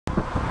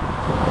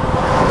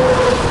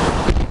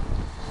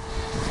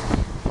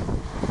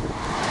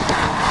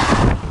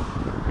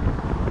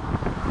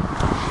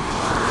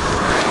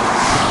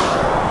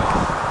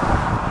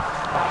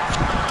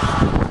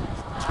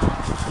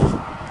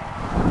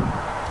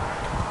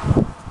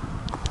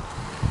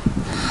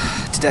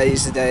Today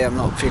is the day I'm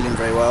not feeling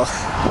very well.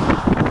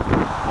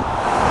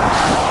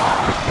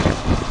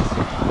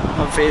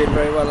 Not feeling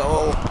very well at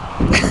all.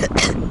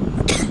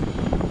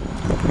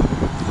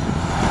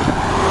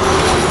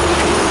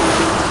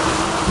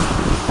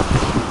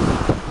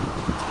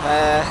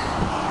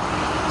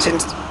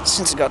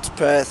 Since I got to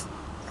Perth,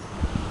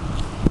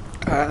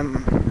 it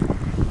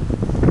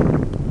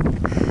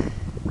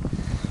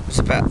was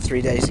about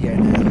 3 days ago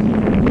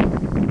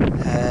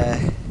now.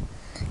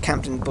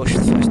 Camped in the bush for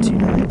the first 2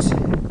 nights,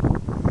 and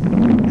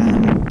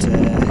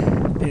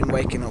been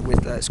waking up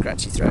with a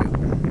scratchy throat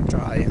and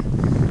dry, and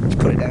just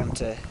put it down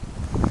to,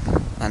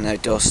 I know,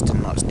 dust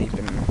and not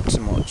sleeping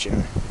so much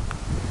and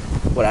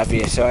what have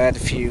you. So I had a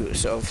few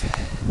sort of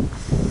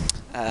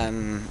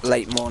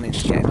late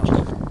mornings getting up.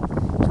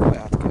 It's quite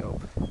hard to get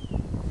up.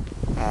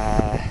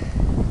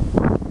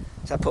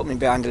 So that put me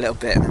behind a little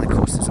bit, and then of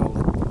course there's all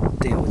the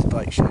deal with the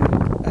bike shop.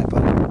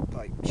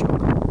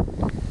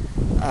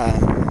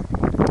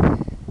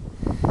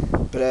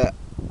 But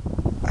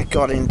I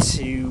got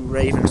into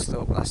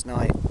Ravensthorpe last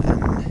night,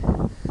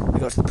 and we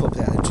got to the pub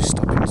there and just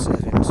stopped in to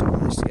serve him, so I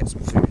managed to get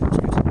some food. It was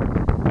good.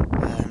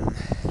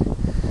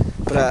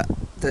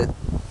 The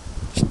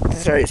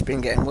throat's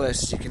been getting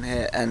worse, as you can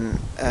hear, and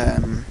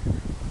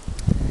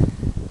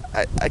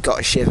I got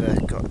a shiver,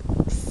 got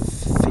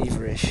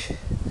feverish,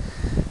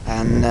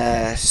 and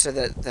so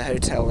the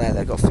hotel there,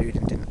 they got food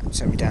and didn't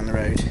send me down the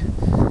road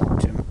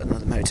to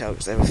another motel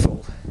because they were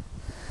full,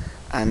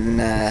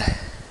 and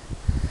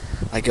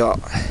I got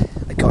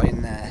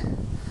in there,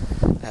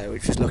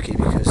 which was lucky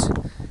because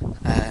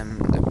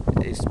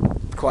it's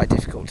quite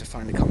difficult to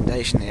find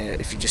accommodation here.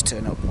 If you just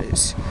turn up,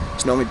 it's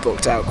normally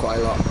booked out quite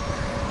a lot.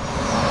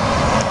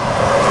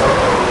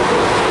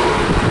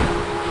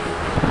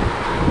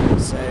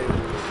 So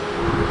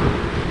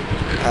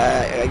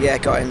yeah,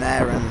 got in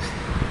there,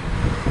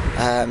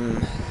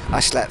 and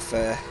I slept for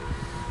a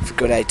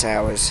good 8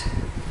 hours.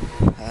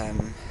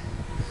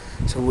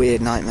 Some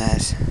weird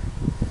nightmares,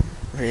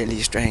 really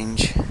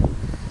strange,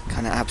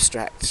 kind of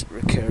abstract,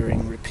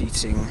 recurring,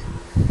 repeating,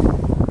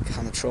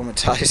 kind of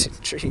traumatising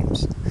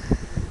dreams,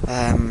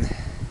 and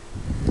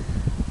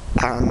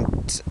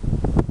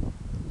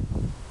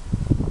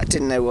I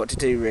didn't know what to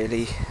do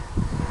really.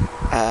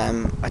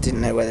 I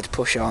didn't know whether to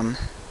push on.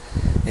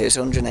 It was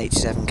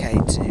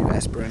 187k to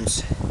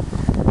Esperance,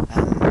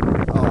 and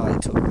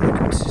it took me a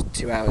good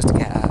 2 hours to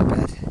get out of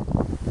bed.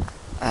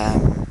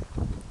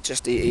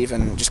 Just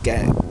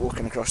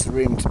walking across the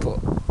room to put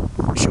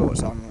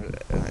shorts on,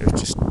 it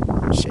was just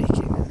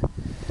shaking and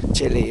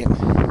chilly, and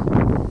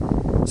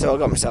so I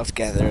got myself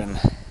together and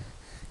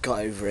got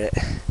over it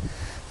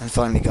and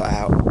finally got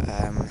out,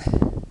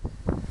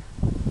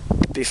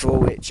 before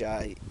which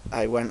I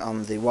went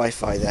on the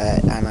Wi-Fi there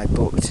and I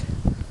booked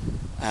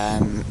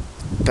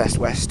Best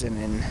Western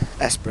in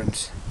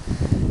Esperance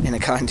in a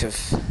kind of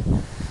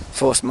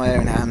force my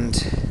own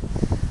hand,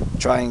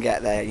 try and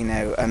get there, you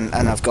know, and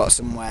I've got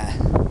somewhere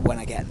when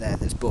I get there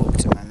that's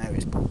booked, and I know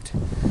it's booked.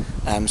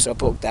 So I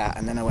booked that,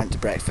 and then I went to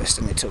breakfast,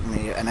 and it took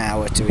me an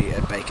hour to eat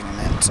a bacon and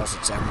egg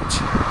sausage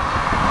sandwich.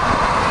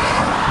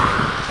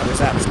 I was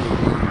absolutely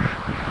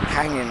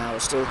hanging. I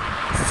was still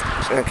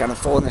kind of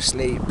falling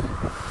asleep.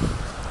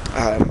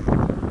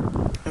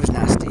 It was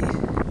nasty.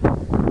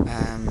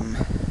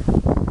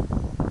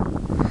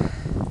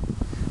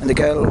 And the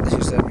girl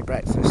who served me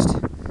breakfast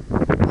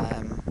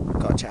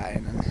got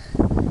chatting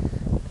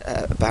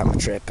about my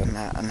trip and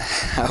that, and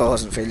how I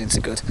wasn't feeling so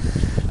good.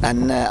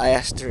 And I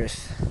asked her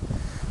if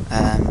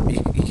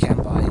you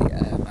can buy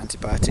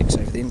antibiotics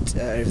over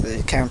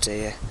the counter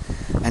here,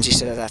 and she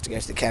said I'd have to go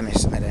to the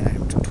chemist, and they don't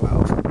open until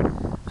 12.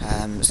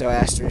 So I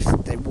asked her if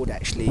they would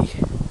actually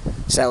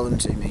sell them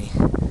to me.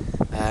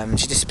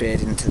 She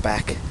disappeared into the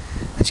back,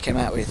 and she came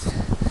out with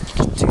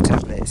 2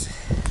 tablets.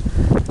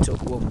 I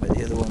took one, but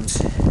the other one's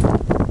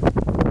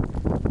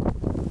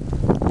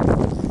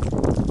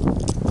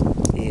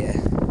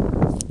here.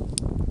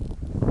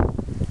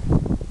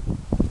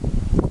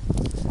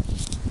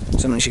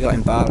 Something she got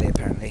in Bali,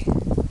 apparently.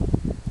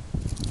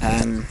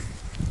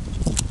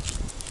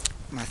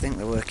 I think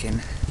they're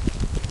working.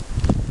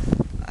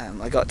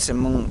 I got to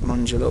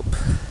Munjalup,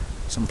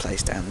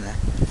 someplace down there.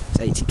 It's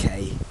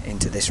 80k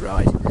into this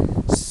ride,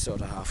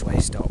 sort of halfway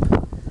stop.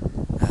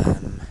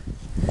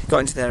 Got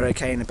into there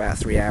okay in about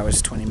 3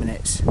 hours 20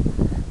 minutes,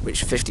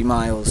 which 50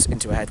 miles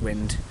into a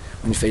headwind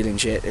when you're feeling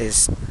shit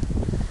is,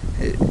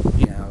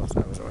 you know, I was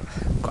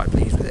quite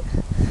pleased with it.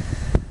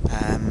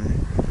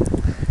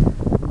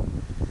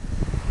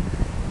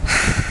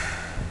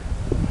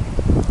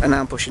 And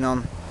now I'm pushing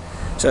on,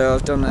 so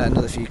I've done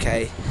another few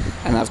k,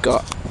 and I've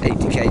got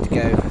 80k to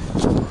go,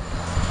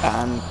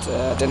 and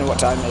I don't know what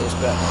time it is,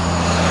 but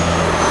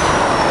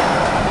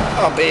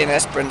I'll be in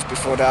Esperance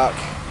before dark,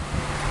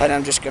 and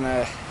I'm just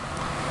gonna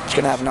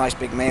have a nice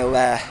big meal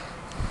there,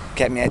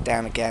 get my head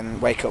down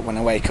again, wake up when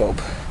I wake up,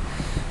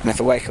 and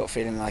if I wake up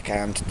feeling like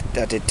I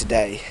did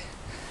today,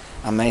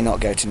 I may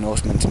not go to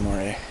Norseman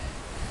tomorrow.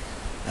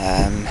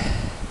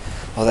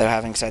 Although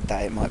having said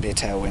that, it might be a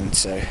tailwind,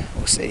 so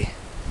we'll see.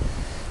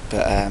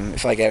 But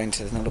if I go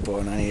into the Nullarbor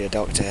and I need a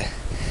doctor,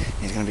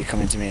 he's going to be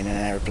coming to me in an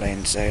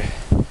aeroplane, so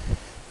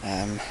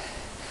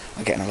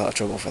I'll get in a lot of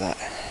trouble for that.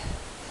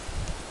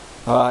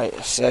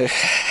 Alright, so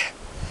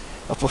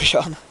I'll push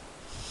on.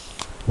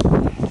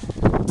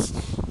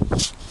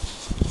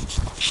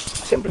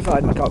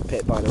 Simplified my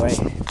cockpit, by the way.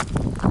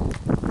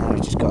 Now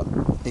I've just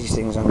got these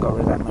things on, got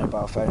rid of that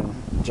mobile phone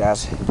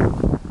jazz,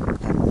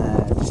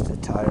 and just a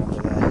tyre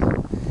under there.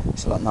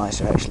 It's a lot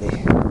nicer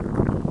actually,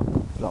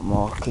 a lot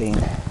more clean.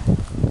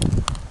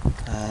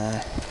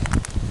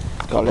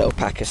 Got a little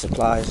pack of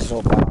supplies, it's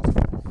all bars I've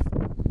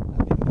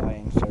been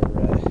buying for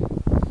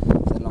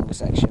the longer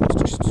sections,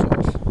 just sort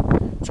of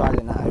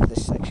trialing that over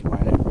this section where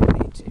I don't really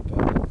need to,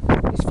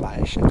 but it's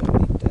flattish, I don't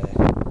need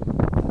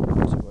I'm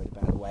not too worried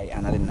about the weight,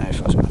 and I didn't know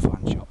if I was going to